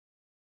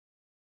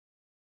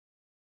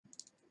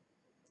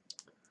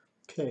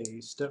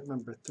Okay, step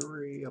number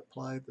 3,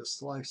 apply the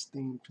slice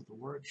theme to the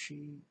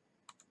worksheet.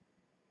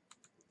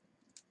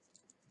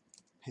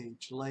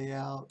 Page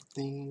layout,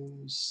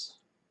 themes,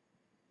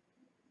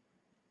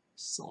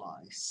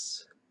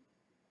 slice.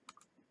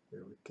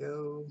 There we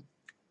go.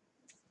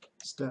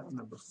 Step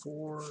number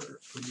 4,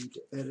 we need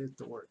to edit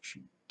the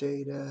worksheet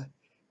data,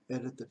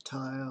 edit the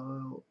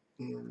tile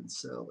in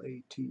cell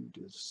A2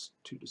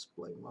 to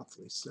display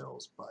monthly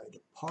sales by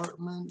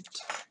department.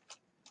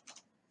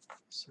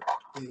 So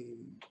A2.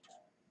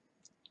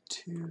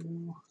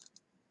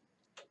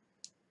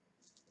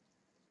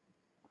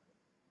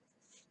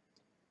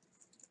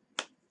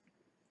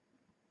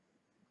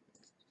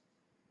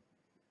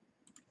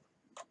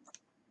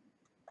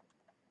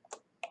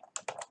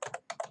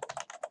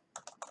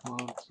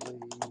 Monthly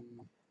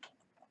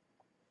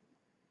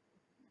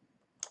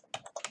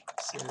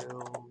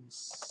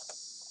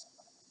sales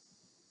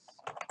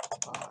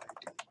by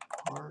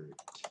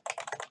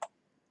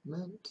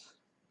department.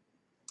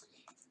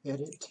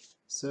 Edit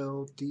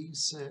cell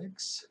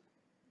D6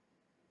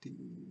 to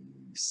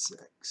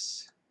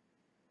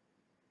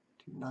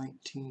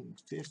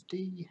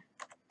 1950.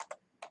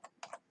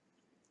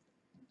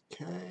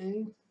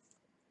 Okay.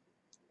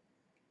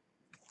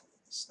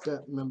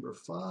 Step number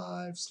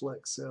 5,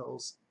 select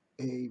cells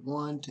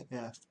A1 to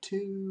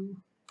F2.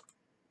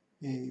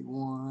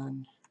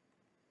 A1.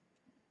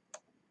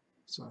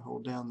 So I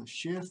hold down the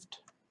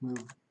shift,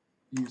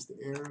 use the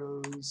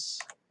arrows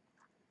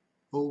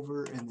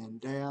over and then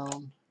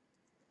down.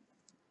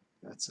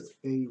 That's an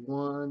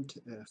A1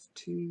 to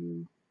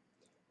F2.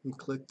 And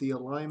click the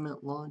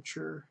alignment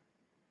launcher.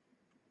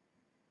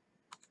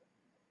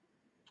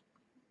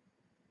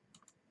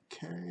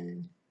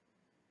 Okay.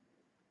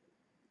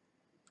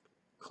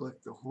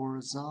 Click the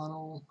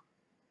horizontal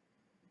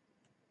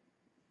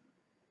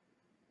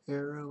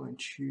arrow and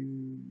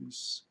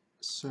choose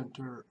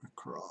center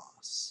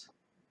across.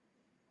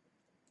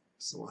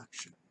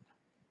 Selection.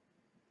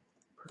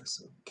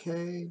 Press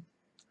OK.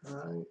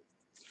 Alright.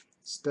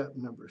 Step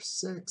number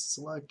 6,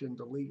 select and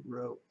delete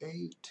row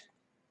 8.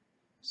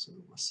 So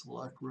we'll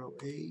select row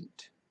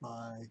 8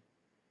 by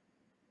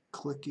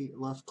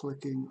left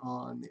clicking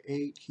on the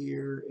 8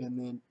 here, and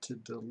then to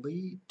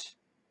delete.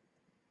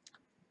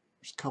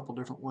 There's a couple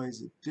different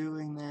ways of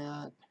doing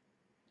that.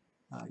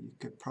 You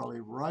could probably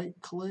right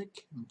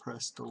click and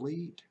press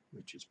delete,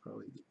 which is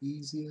probably the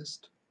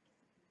easiest.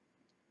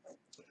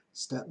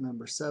 Step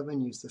number 7,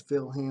 use the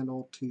fill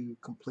handle to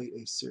complete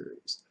a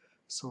series.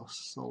 So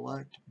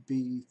select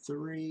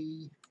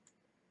B3.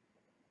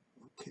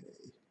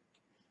 Okay,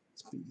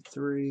 it's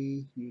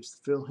B3. Use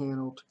the fill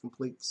handle to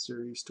complete the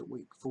series to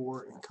week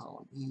 4 in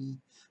column E.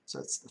 So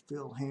that's the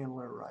fill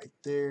handler right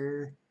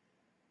there.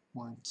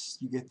 Once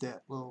you get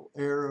that little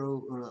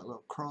arrow or that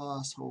little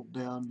cross, hold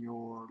down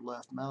your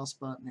left mouse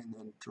button and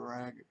then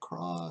drag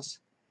across.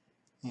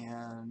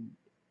 And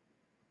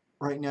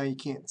right now you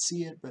can't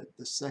see it, but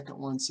the second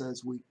one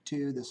says week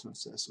 2, this one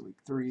says week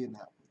 3, and that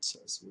one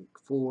says week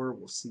 4.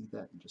 We'll see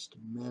that in just a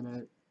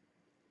minute.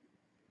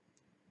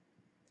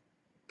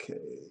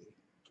 Okay.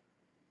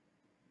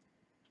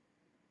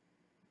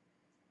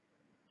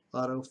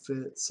 Auto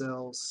fit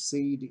cells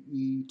C to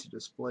E to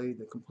display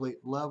the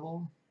complete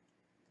level.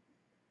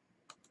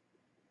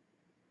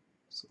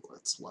 So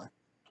let's select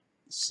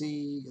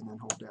C and then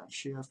hold down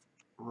shift,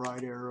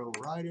 right arrow,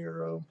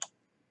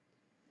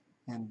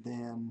 and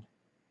then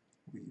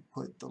we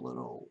put the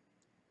little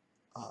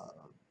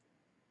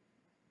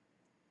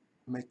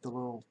make the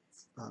little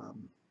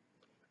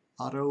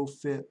auto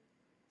fit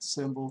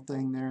symbol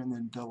thing there, and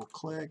then double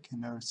click,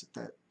 and notice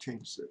that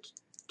changes it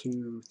to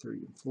 2, 3,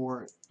 and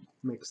 4. It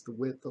makes the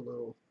width a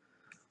little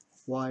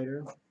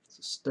wider.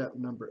 So step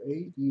number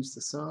 8, use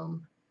the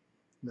sum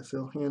and the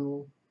fill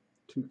handle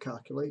to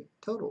calculate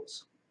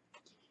totals.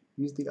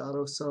 Use the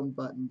auto sum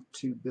button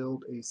to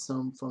build a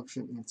sum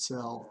function in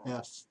cell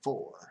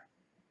F4.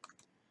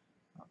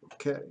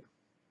 Okay.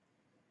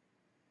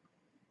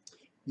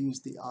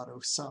 Use the auto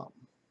sum.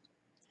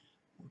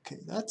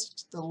 Okay, that's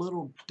just a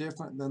little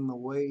different than the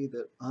way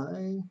that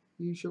I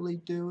usually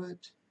do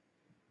it.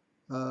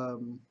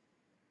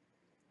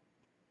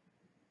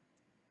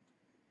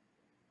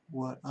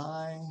 What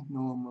I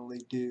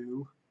normally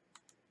do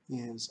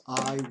is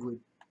I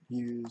would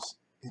use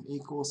an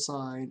equal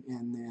sign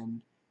and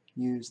then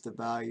use the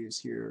values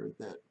here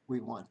that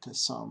we want to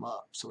sum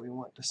up. So we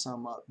want to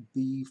sum up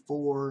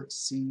B4,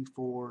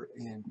 C4,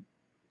 and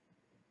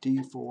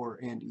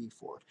D4 and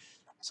E4.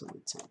 So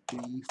we'd say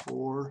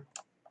B4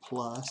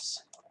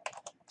 plus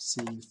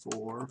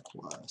C4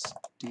 plus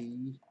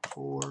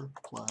D4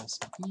 plus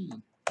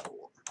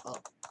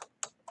E4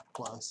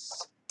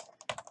 plus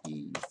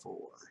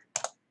E4.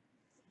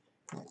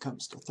 That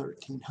comes to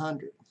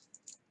 1300.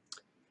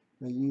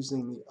 Now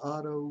using the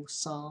auto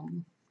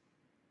sum.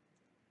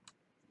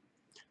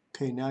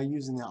 Okay, now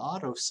using the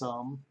auto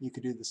sum, you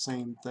could do the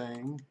same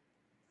thing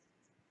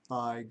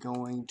by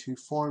going to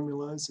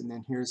formulas, and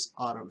then here's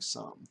auto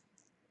sum.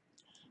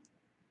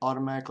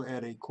 Automatically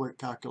add a quick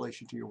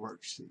calculation to your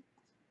worksheet.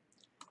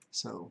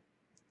 So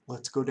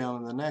let's go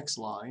down to the next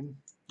line.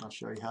 I'll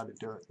show you how to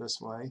do it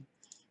this way.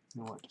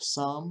 We want to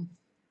sum,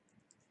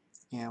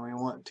 and we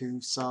want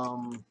to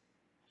sum,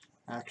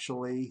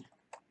 actually,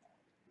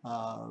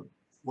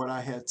 what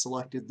I had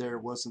selected there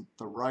wasn't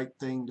the right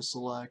thing to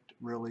select.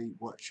 Really,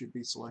 what should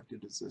be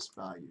selected is this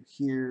value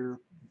here,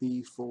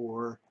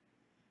 B4,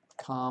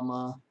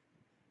 comma,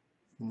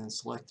 and then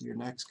select your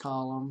next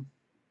column,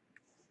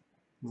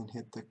 and then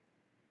hit the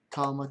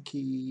comma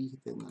key,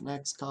 then the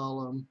next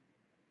column,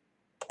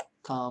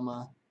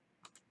 comma,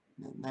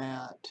 and then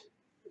that.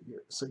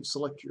 So you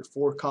select your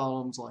 4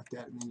 columns like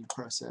that, and then you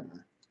press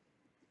enter.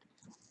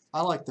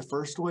 I like the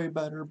first way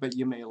better, but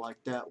you may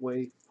like that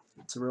way.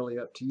 It's really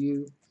up to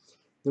you.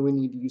 Then we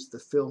need to use the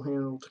fill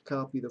handle to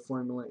copy the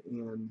formula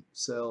and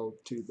cell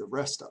to the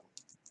rest of them.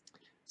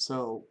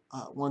 So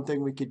one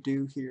thing we could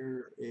do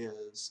here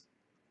is,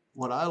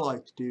 what I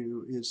like to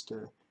do is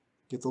to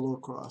get the little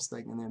cross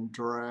thing and then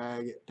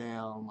drag it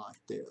down like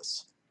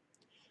this.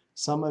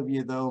 Some of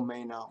you though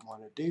may not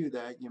want to do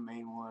that. You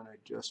may want to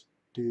just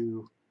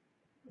do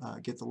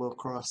get the little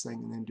cross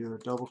thing and then do a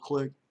double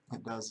click.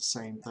 It does the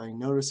same thing.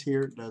 Notice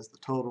here it does the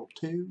total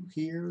 2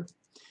 here,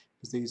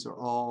 because these are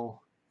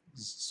all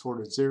sort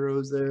of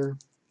zeros there.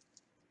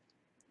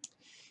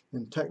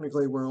 And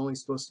technically we're only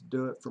supposed to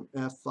do it from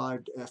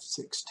F5 to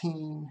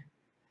F16.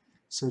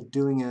 So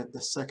doing it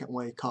the second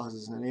way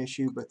causes an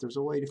issue, but there's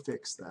a way to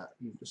fix that.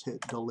 You just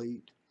hit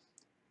delete,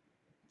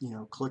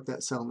 click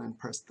that cell and then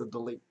press the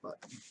delete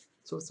button.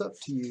 So it's up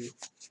to you.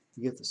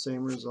 You get the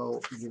same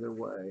result either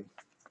way.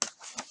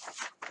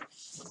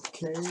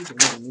 Okay,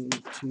 then we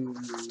need to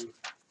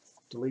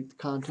delete the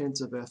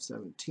contents of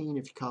F17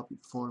 if you copied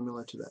the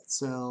formula to that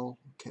cell.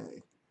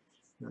 Okay,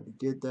 we already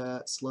did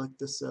that. Select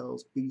the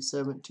cells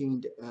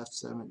B17 to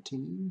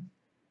F17,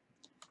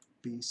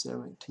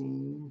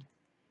 B17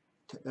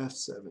 to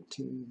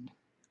F17.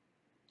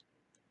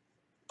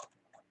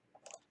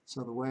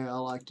 So the way I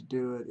like to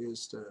do it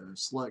is to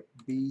select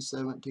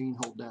B17,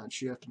 hold down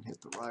shift and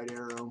hit the right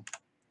arrow.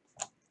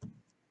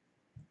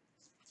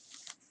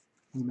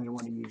 You may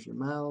want to use your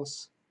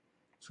mouse.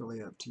 It's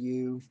really up to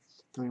you.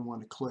 Then we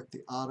want to click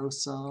the auto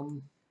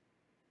sum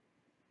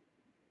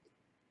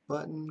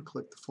button,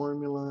 click the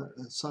formula,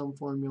 sum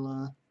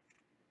formula,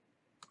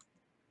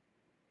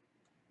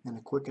 and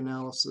a quick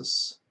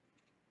analysis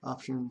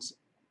options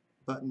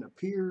button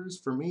appears.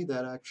 For me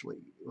that actually,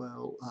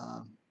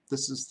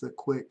 this is the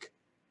quick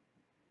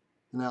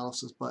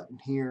analysis button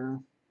here.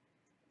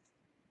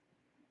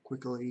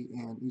 Quickly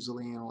and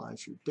easily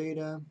analyze your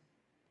data.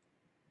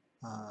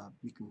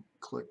 You can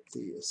click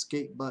the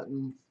escape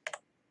button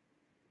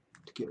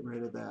to get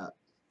rid of that.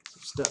 So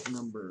step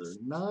number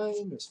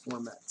 9 is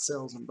format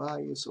cells and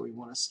values. So we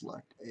want to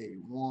select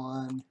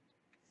A1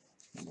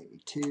 and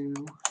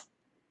A2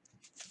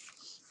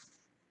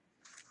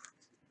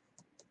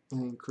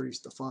 and increase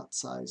the font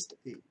size to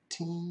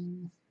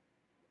 18.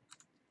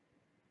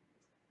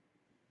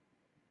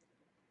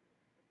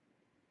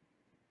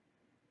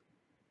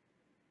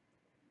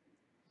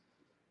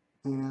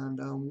 And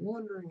I'm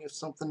wondering if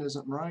something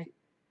isn't right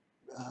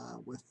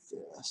with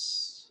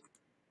this.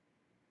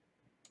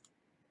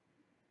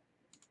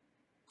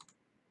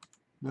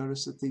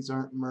 Notice that these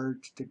aren't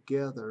merged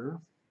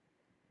together.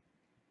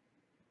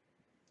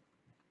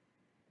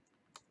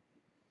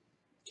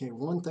 Okay,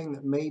 one thing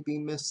that may be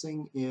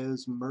missing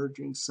is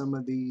merging some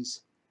of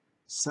these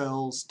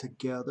cells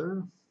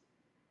together.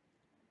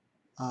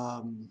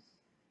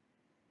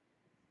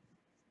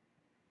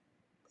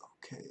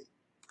 Okay.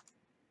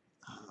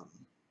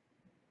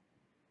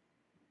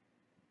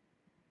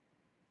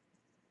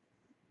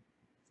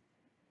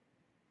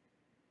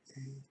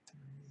 A3.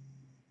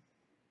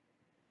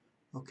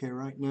 Okay,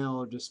 right now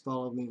I'll just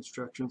follow the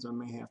instructions. I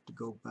may have to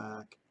go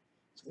back.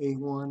 So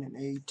A1 and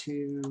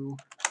A2.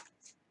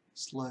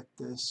 Select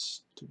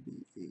this to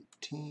be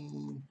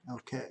 18.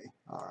 Okay,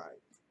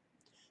 alright.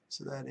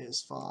 So that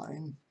is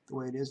fine the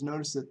way it is.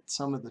 Notice that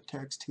some of the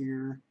text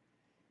here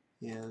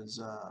is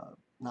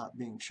not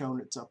being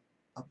shown. It's up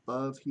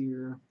above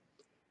here.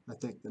 I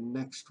think the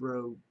next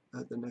row,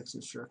 the next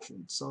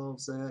instruction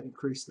solves that.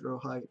 Increase the row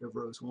height of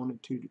rows 1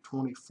 and 2 to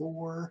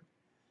 24.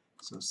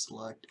 So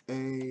select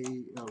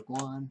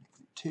A1,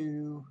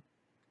 2,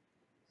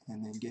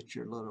 and then get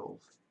your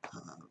little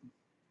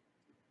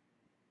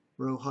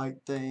row height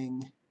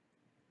thing.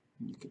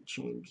 You can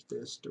change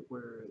this to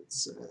where it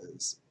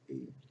says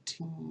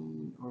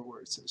 18 or where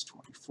it says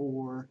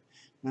 24.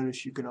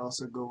 Notice you can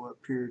also go up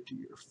here to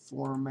your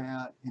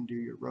format and do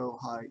your row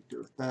height. Do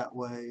it that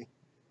way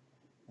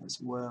as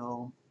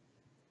well.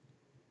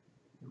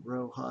 The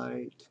row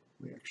height,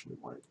 we actually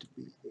want it to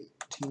be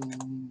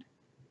 18,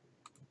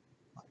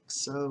 like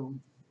so.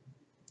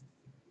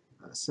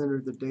 Center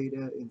the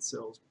data in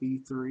cells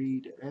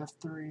B3 to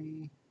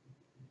F3,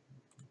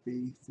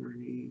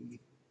 B3,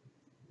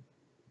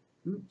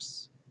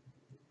 oops.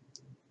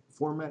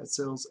 Format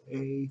cells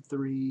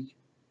A3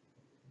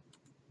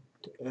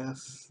 to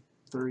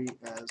F3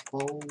 as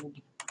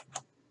bold.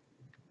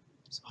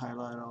 So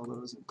highlight all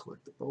those and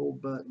click the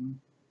bold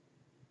button.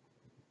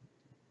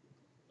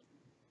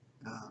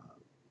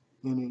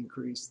 and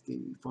increase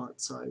the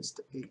font size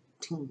to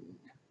 18.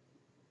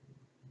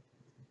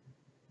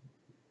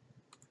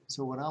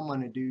 So what I'm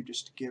going to do,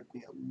 just to give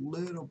me a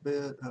little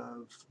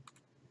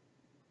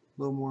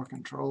more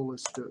control,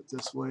 is do it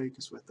this way,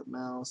 because with the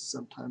mouse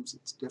sometimes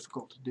it's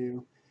difficult to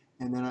do.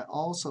 And then I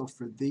also,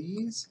 for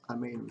these, I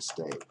made a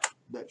mistake.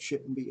 That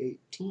shouldn't be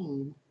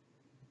 18,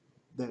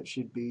 that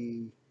should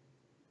be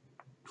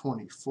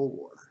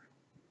 24.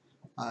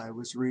 I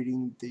was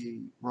reading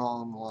the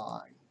wrong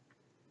line.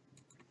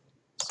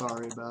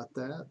 Sorry about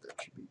that.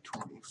 That should be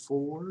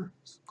 24.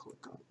 So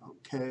click on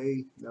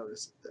OK.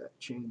 Notice that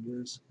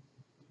changes.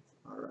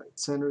 Alright,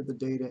 center the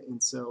data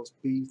in cells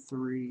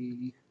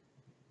B3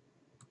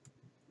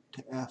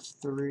 to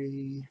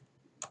F3.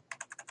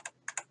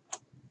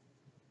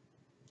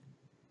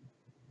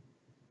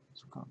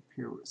 So come up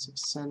here where it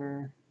says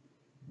center.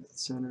 That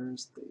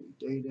centers the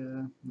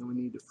data. Then we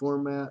need to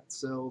format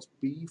cells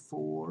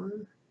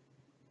B4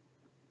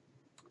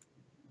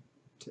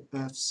 to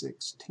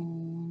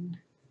F16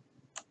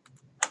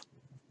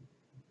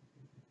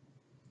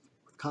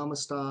 with comma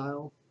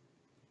style.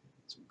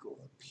 So we go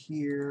up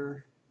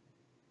here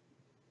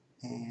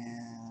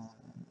and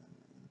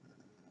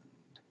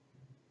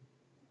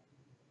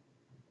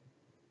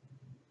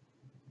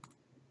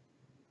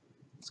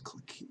let's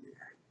click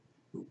here.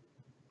 Ooh,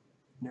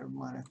 never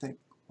mind, I think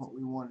what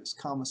we want is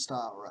comma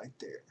style right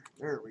there.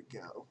 There we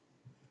go.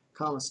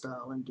 Comma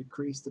style, and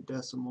decrease the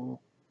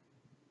decimal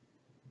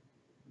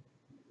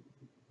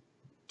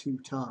 2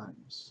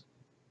 times.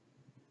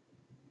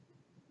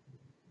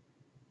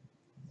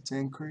 It's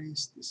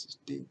increase, this is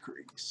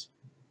decrease.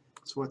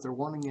 So what they're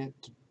wanting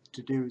it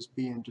to do is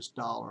be in just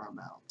dollar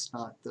amounts,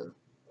 not the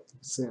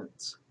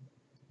cents.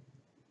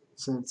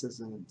 Cents is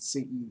in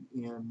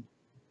C-E-N-T-S.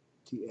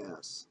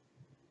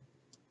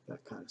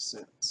 That kind of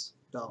cents,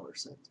 dollar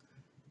cents.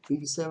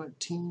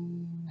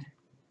 B17,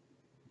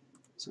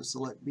 so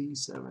select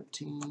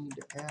B17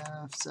 to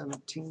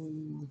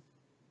F17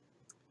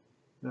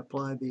 and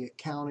apply the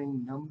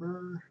accounting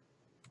number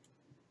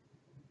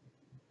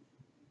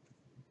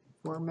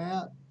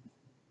format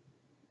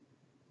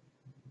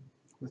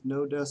with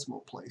no decimal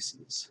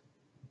places.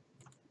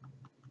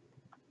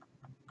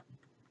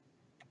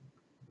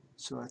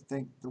 So I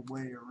think the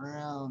way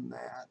around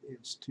that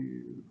is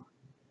to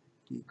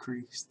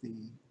decrease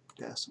the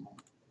decimal,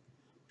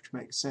 which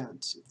makes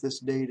sense. If this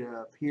data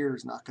up here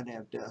is not going to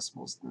have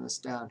decimals, then this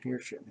down here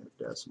shouldn't have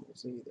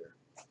decimals either.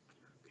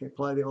 Okay,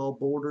 apply the all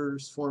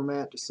borders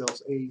format to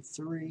cells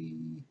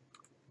A3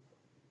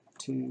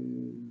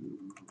 to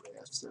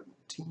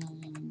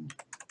F17.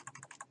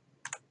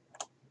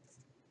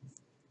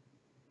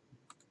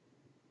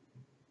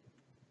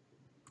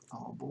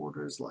 All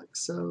borders like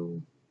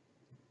so.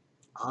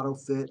 Auto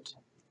fit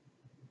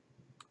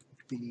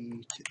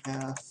B to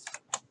F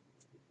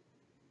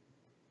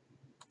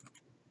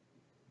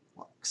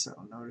like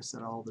so. Notice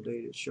that all the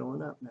data is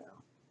showing up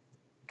now.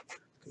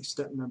 Okay,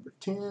 step number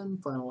 10,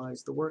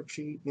 finalize the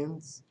worksheet.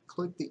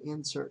 Click the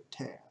Insert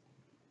tab.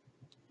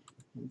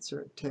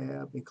 Insert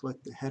tab and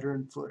click the header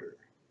and footer.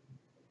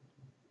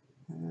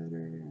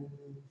 Header and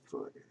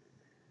footer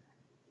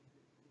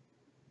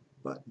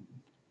button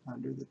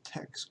under the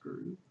text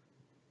group.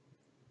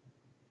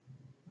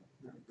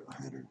 There we go,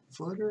 header and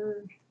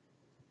footer.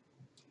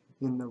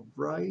 In the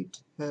right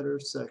header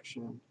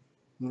section,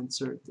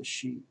 insert the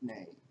sheet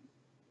name.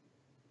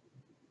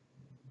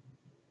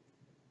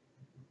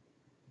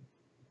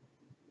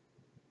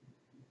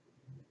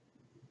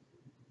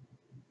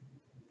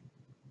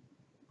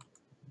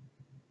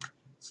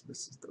 So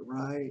this is the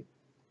right,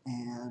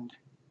 and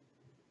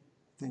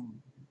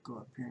then go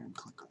up here and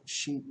click on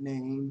sheet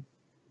name.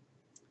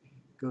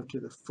 Go to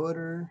the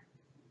footer.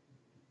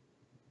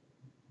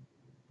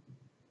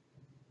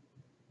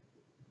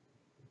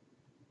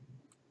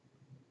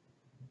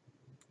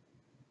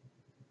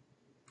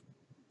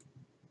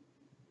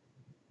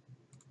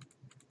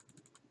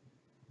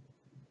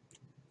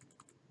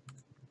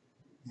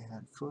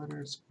 Add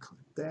footers, click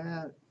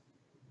that,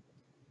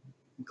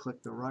 and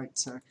click the right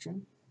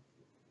section.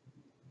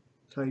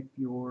 Type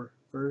your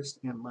first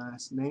and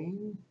last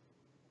name.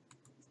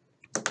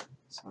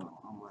 So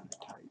I'm going to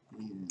type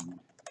in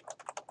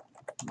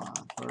my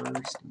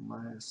first and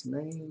last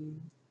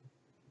name,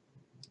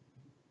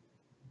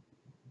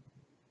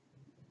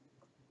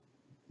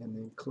 and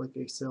then click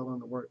a cell on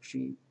the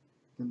worksheet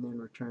and then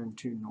return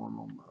to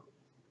normal mode.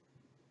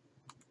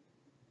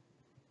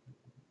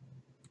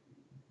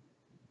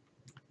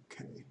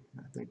 Okay,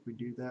 I think we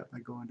do that by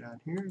going down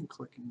here and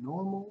clicking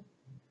normal.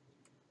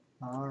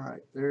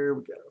 Alright, there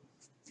we go.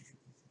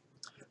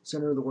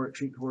 Center the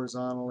worksheet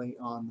horizontally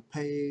on the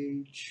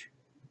page.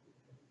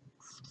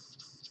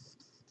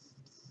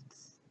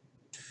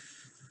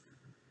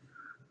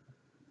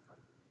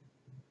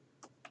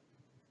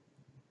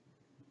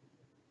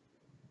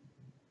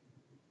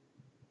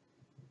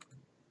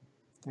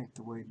 I think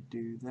the way to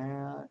do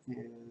that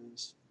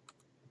is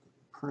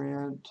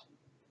print,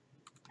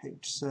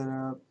 page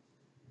setup,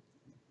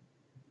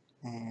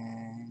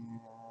 and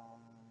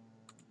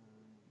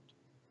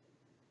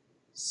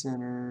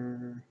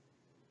center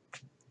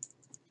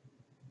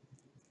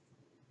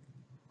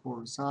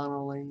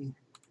horizontally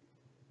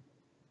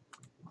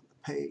on the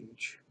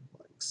page,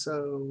 like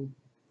so.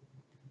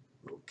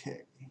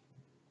 Okay.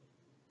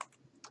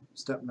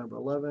 Step number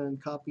 11,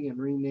 copy and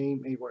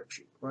rename a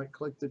worksheet.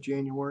 Right-click the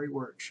January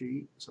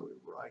worksheet. So we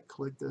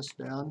right-click this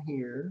down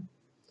here,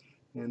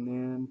 and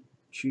then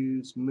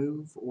choose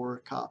Move or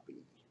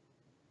Copy.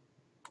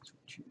 So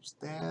choose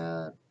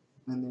that,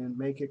 and then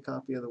make a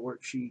copy of the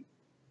worksheet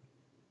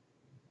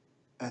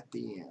at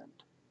the end.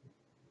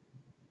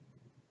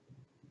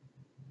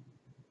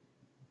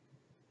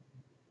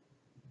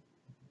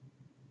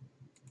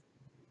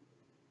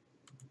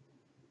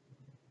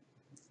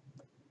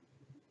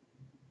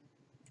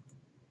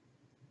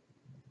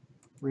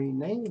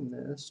 Rename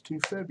this to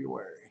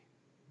February.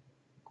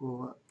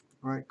 Go up,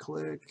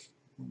 right-click,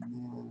 and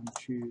then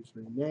choose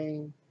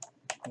Rename,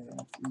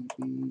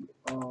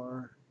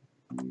 February.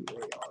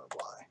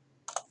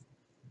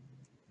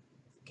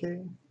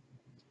 Okay.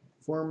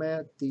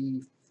 Format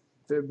the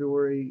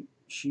February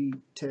sheet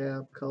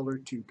tab color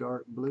to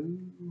dark blue.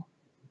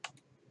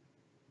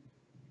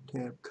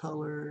 Tab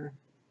color,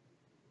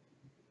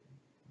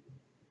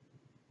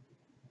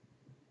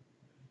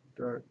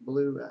 dark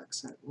blue,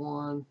 accent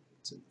 1.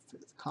 It's in the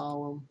 5th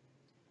column.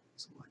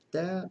 Select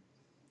that.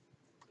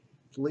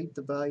 Delete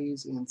the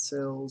values in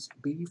cells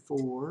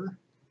B4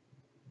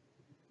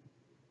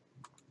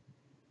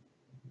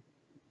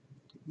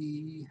 to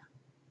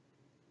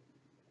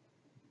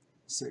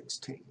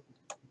E16.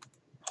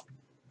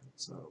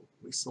 So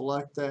we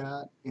select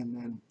that and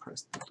then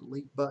press the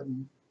delete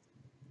button.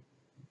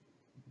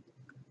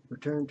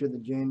 Return to the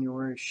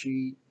January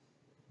sheet.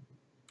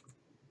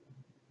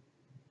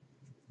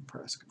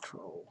 Press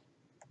Control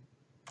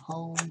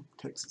Home,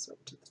 takes us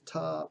up to the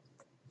top.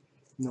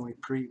 And then we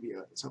preview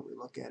it. So we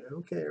look at it.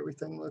 Okay,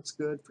 everything looks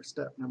good for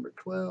step number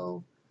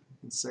 12,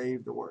 and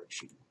save the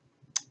worksheet.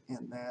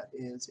 And that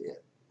is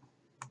it.